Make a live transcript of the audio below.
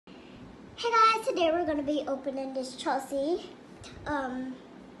Hey guys, today we're gonna be opening this Chelsea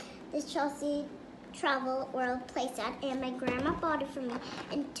Travel World playset, and my grandma bought it for me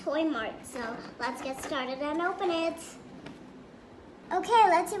in Toy Mart. So let's get started and open it. Okay,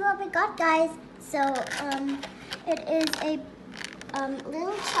 let's see what we got, guys. So it is a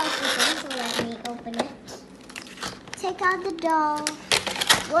little Chelsea thing. So let me open it. Take out the doll.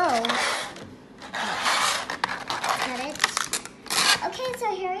 Whoa. Get it? Okay,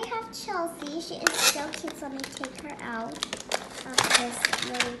 so here we have Chelsea. She is so cute, so let me take her out of this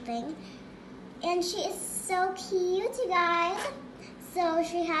little thing. And she is so cute, you guys. So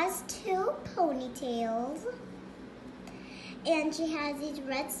she has two ponytails. And she has these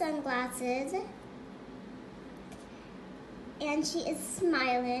red sunglasses. And she is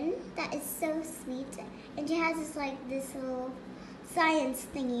smiling. That is so sweet. And she has this little science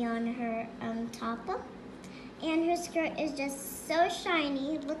thingy on her top. And her skirt is just so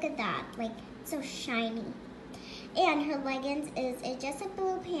shiny. Look at that, like so shiny. And her leggings is just a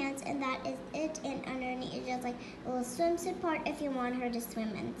blue pants, and that is it. And underneath is just like a little swimsuit part if you want her to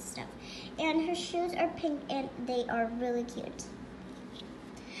swim and stuff. And her shoes are pink, and they are really cute.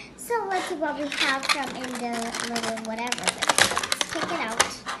 So let's see what we have from in the little whatever. Let's take it out.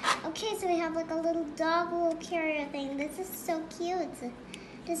 Okay, so we have like a little dog, little carrier thing. This is so cute.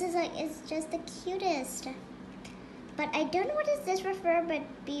 This is it's just the cutest. But I don't know what does this refer, but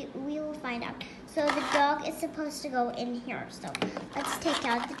we will find out. So the dog is supposed to go in here. So let's take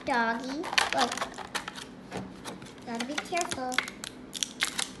out the doggy. Whoa. Gotta be careful.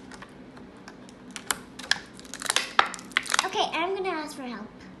 Okay, I'm gonna ask for help.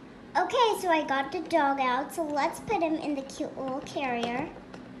 Okay, so I got the dog out. So let's put him in the cute little carrier.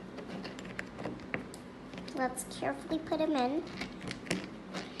 Let's carefully put him in.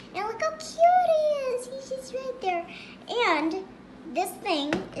 And look how cute he is. He's just right there. And this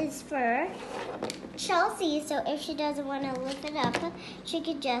thing is for Chelsea. So if she doesn't want to lift it up, she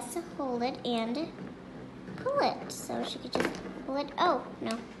could just hold it and pull it. So she could just pull it. Oh,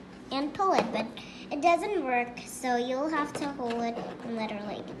 no. And pull it. But it doesn't work. So you'll have to hold it and let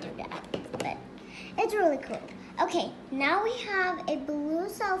her do that. But it's really cool. Okay, now we have a blue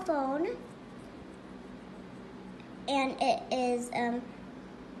cell phone. And it is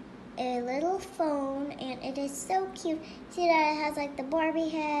a little phone, and it is so cute. See that it has like the Barbie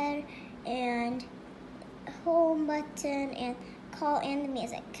head and home button and call and the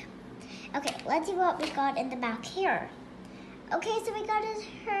music. Okay, let's see what we got in the back here. Okay, so we got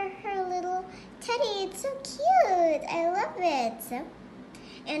her little teddy. It's so cute. I love it.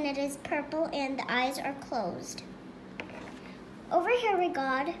 And it is purple, and the eyes are closed. Over here we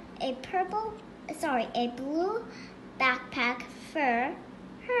got a blue backpack for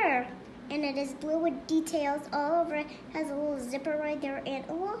her, and it is blue with details all over it. Has a little zipper right there and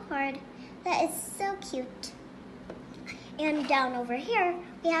a little heart. That is so cute. And down over here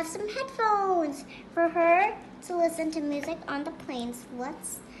we have some headphones for her to listen to music on the planes.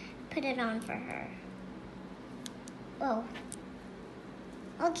 Let's put it on for her. Whoa.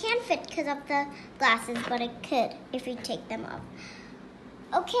 Well, it can't fit because of the glasses, but it could if you take them off.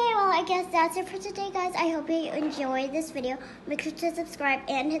 Okay, well, I guess that's it for today, guys. I hope you enjoyed this video. Make sure to subscribe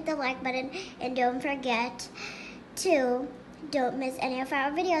and hit the like button. And don't forget to don't miss any of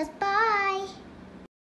our videos. Bye!